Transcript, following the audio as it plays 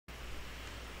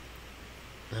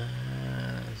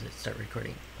Does it start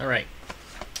recording? All right.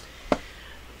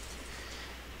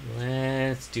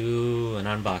 Let's do an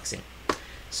unboxing.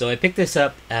 So I picked this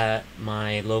up at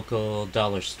my local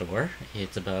dollar store.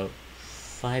 It's about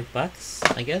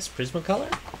 $5, I guess,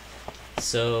 Prismacolor.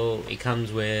 So it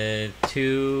comes with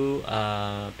two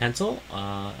pencil,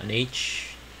 an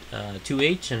H,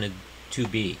 2H and a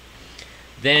 2B.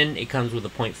 Then it comes with a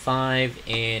 0.5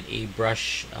 and a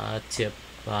brush tip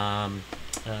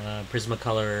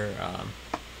Prismacolor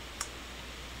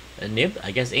a nib,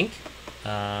 I guess, ink.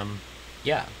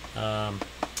 Yeah.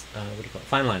 What do you call it?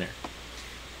 Fine liner.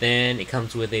 Then it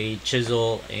comes with a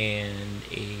chisel and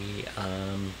a,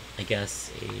 I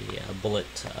guess, a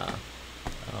bullet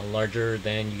larger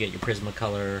than you get your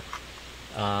Prismacolor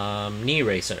knee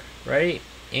eraser, right?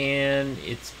 And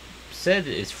it's said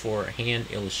it's for hand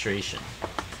illustration.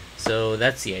 So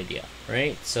that's the idea,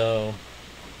 right? So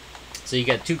you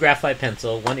get two graphite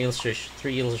pencil, one illustration,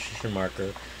 three illustration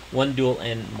marker, one dual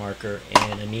end marker,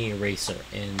 and a knee eraser,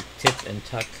 and tip and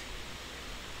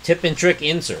trick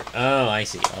insert. Oh, I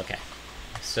see. Okay.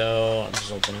 So I'm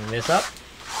just opening this up.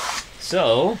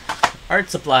 So art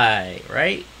supply,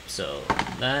 right? So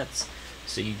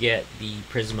you get the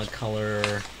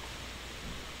Prismacolor.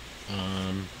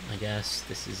 I guess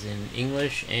this is in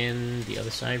English, and the other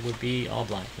side would be all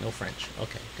black, no French.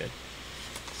 Okay, good.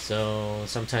 So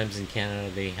sometimes in Canada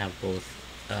they have both.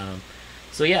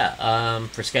 So yeah,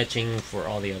 for sketching, for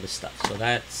all the other stuff.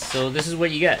 So this is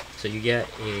what you get. So you get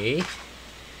a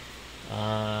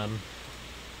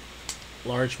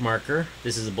large marker.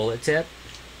 This is a bullet tip,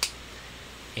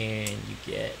 and you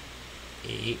get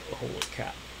a holy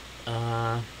crap,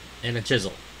 and a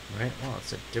chisel. Right? Well,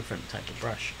 it's a different type of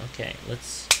brush. Okay,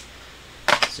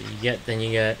 so you get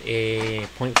a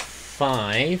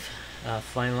 0.5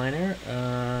 fine liner.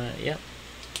 Yep.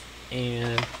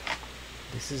 And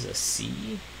this is a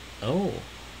C. Oh,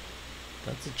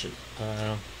 that's a chisel.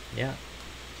 Yeah.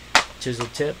 Chisel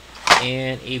tip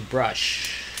and a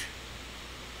brush.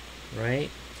 Right?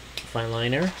 Fine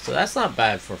liner. So that's not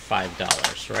bad for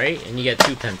 $5, right? And you get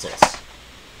two pencils.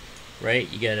 Right?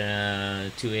 You get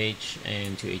a 2H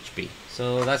and 2HB.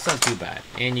 So that's not too bad.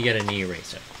 And you get a knee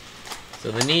eraser.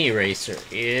 So the knee eraser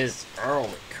is...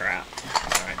 Holy crap.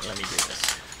 Alright, let me do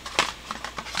this.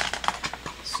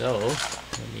 So,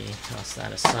 let me toss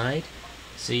that aside.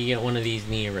 So you get one of these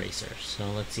knee erasers. So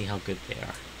let's see how good they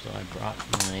are. So I brought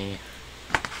my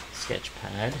sketch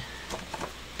pad.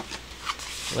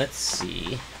 Let's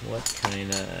see what kind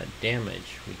of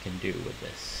damage we can do with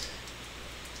this.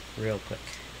 Real quick.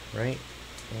 Right?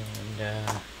 And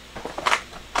a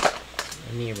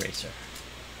knee eraser.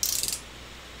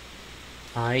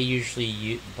 I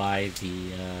usually buy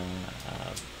the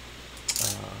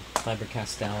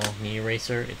Faber-Castell knee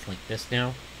eraser. It's like this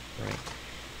now, right?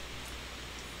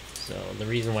 So the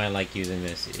reason why I like using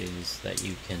this is that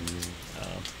you can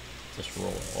just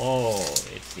roll it. Oh,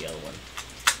 it's the other one.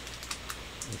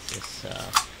 It's this.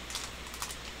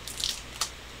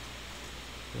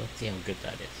 Let's see how good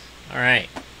that is. All right.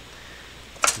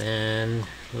 Then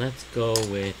let's go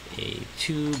with a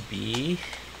 2B.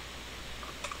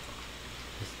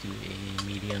 Let's do a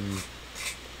medium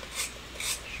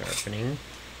sharpening.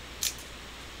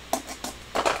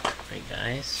 Alright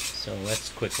guys, so let's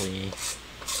quickly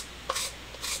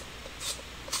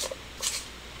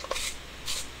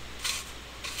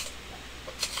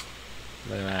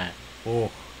look at that.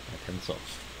 Oh, that pencil.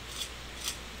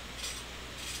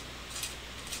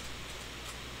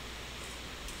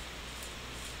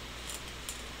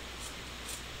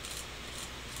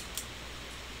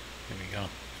 There we go.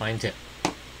 Fine tip.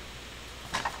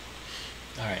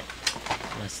 Alright.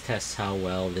 Let's test how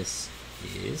well this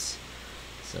is.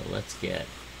 So let's get...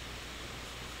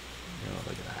 Oh,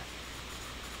 look at that.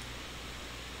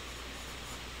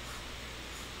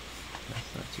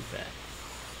 That's not too bad.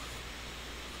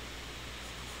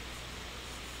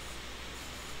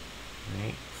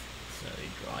 Right. So you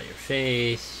draw your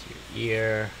face, your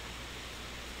ear.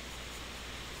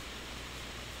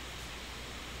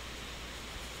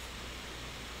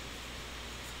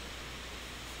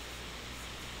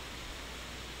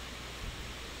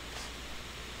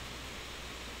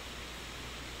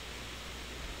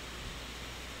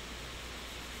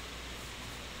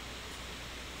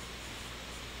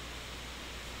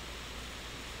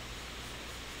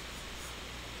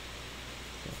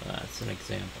 That's an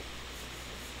example.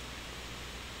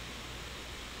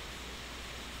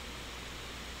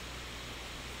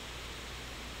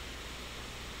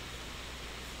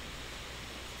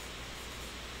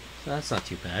 So that's not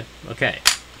too bad. Okay.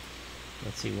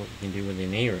 Let's see what we can do with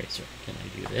an eraser. Can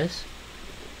I do this?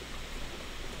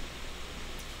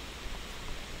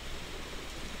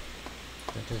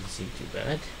 That doesn't seem too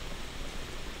bad.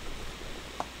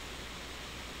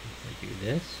 If I do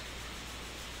this,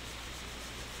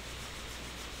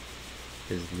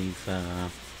 just leave,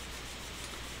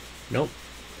 nope,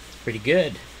 it's pretty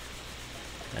good.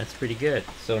 That's pretty good.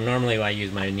 So normally I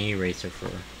use my knee eraser for,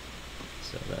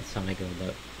 so that's how I go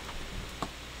about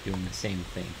doing the same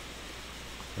thing,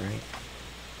 right?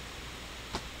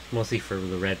 Mostly for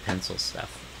the red pencil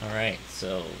stuff. Alright,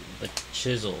 so the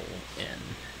chisel, and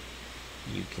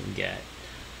you can get,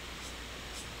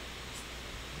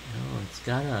 oh, it's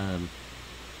got a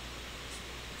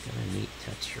neat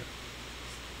texture.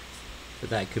 But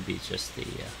that could be just the,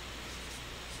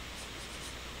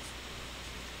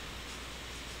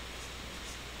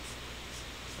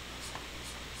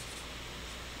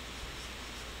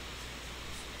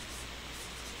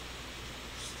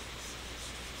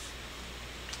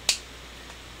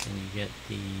 and you get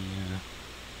the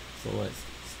bullet.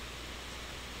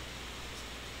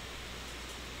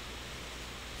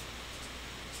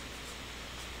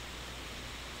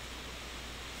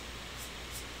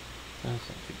 That's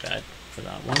not too bad for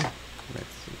that one.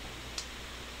 Let's see.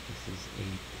 This is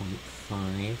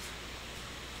 8.5.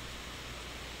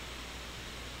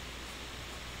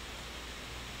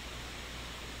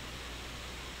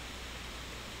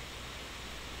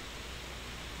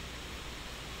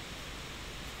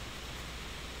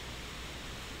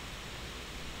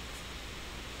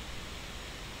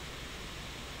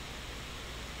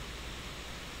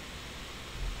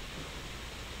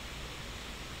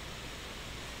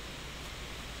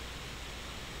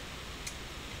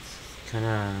 Kind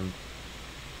of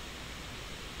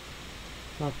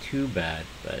not too bad,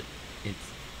 but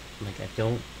it's like I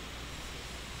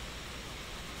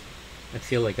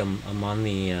feel like I'm on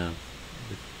the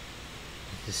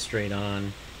just straight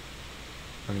on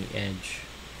the edge,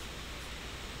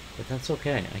 but that's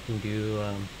okay. I can do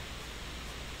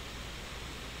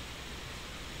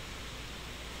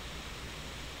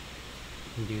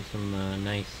some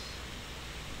nice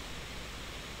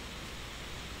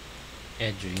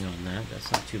edging on that.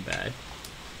 That's not too bad.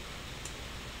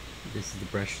 This is the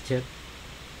brush tip.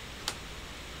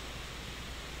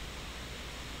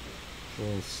 It's a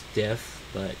little stiff,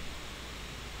 but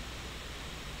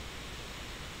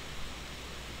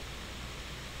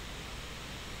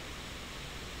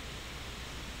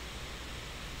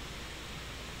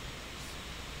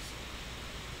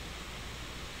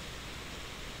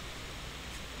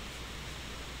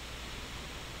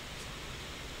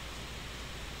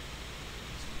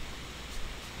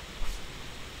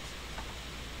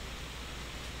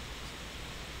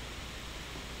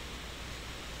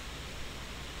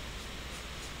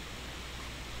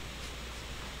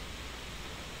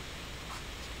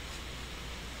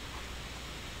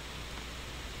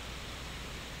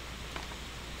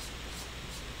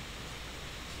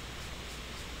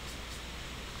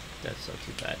that's not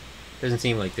too bad. Doesn't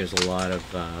seem like there's a lot of,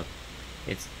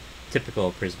 it's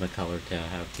typical Prismacolor to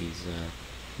have these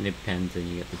nib pens, and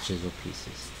you get the chisel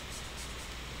pieces.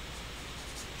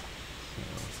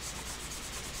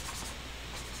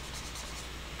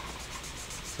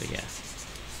 So yeah,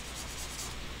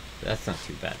 that's not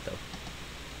too bad though.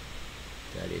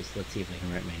 That is, let's see if I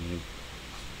can write my name.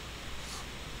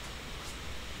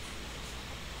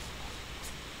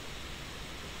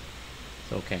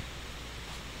 It's okay.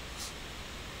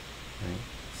 Right.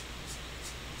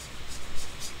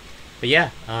 But yeah,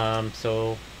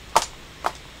 so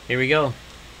here we go.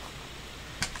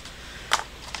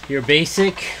 Your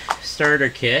basic starter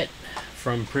kit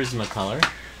from Prismacolor.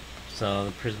 So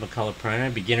the Prismacolor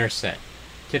primer beginner set.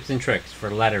 Tips and tricks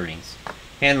for letterings,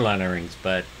 hand letterings.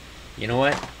 But you know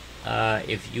what?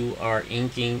 If you are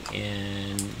inking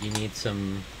and you need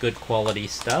some good quality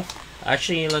stuff,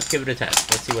 actually let's give it a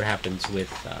test. Let's see what happens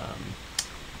with.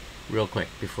 Real quick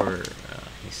before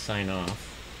I sign off.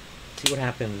 See what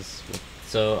happens with,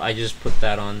 so I just put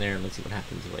that on there. Let's see what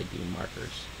happens if I do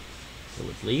markers. Will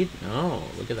it bleed? No,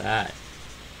 look at that.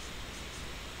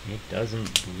 It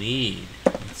doesn't bleed.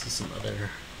 Let's see some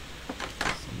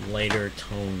lighter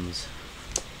tones.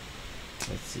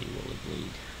 Let's see, will it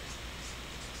bleed?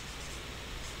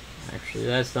 Actually,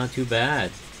 that's not too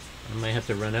bad. I might have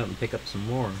to run out and pick up some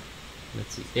more.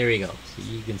 Let's see, there you go. So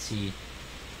you can see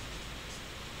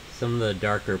some of the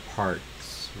darker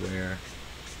parts where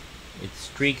it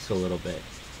streaks a little bit,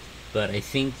 but I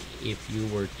think if you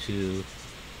were to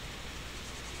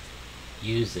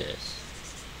use this,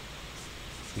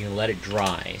 you can let it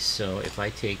dry. So if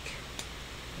I take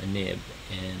a nib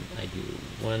and I do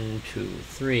 1, 2,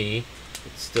 3,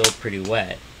 it's still pretty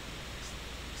wet.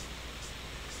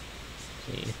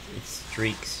 See, it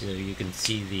streaks, so you can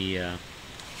see the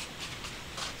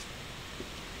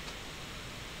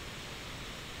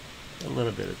a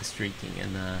little bit of the streaking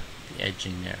and the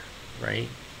edging there, right?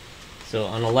 So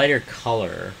on a lighter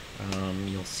color,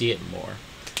 you'll see it more,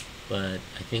 but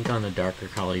I think on a darker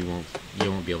color you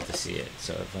won't be able to see it.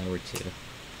 So if I were to,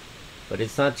 but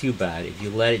it's not too bad if you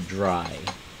let it dry,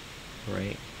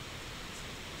 right?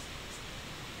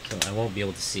 So I won't be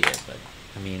able to see it, but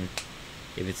I mean,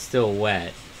 if it's still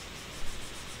wet,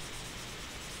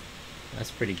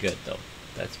 that's pretty good though.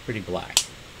 That's pretty black,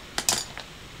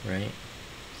 right?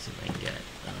 See if I can get it.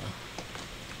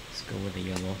 Let's go with the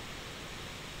yellow.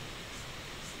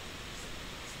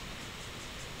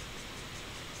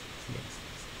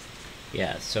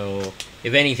 Yeah, so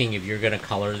if anything, if you're gonna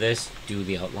color this, do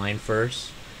the outline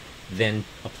first, then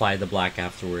apply the black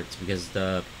afterwards, because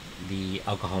the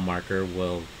alcohol marker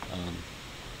will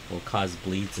cause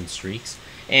bleeds and streaks,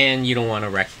 and you don't want to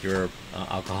wreck your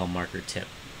alcohol marker tip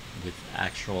with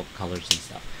actual colors and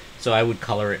stuff. So I would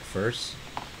color it first,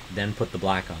 then put the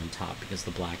black on top, because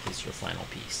the black is your final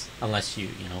piece, unless you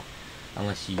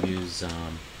use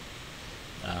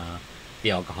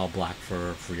the alcohol black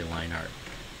for your line art.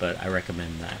 But I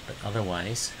recommend that. But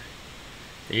otherwise,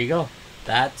 there you go.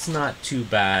 That's not too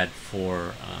bad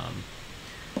for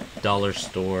dollar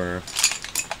store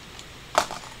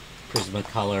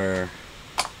Prismacolor.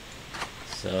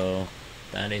 So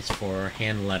that is for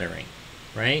hand lettering,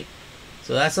 right?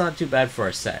 So that's not too bad for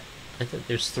a set. I think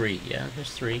there's 3. Yeah,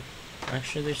 there's 3.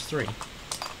 Actually, there's 3.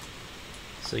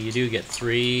 So you do get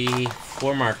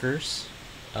 4 markers,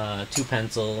 2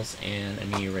 pencils, and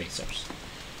any erasers.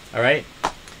 All right.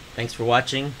 Thanks for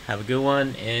watching. Have a good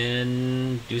one,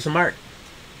 and do some art.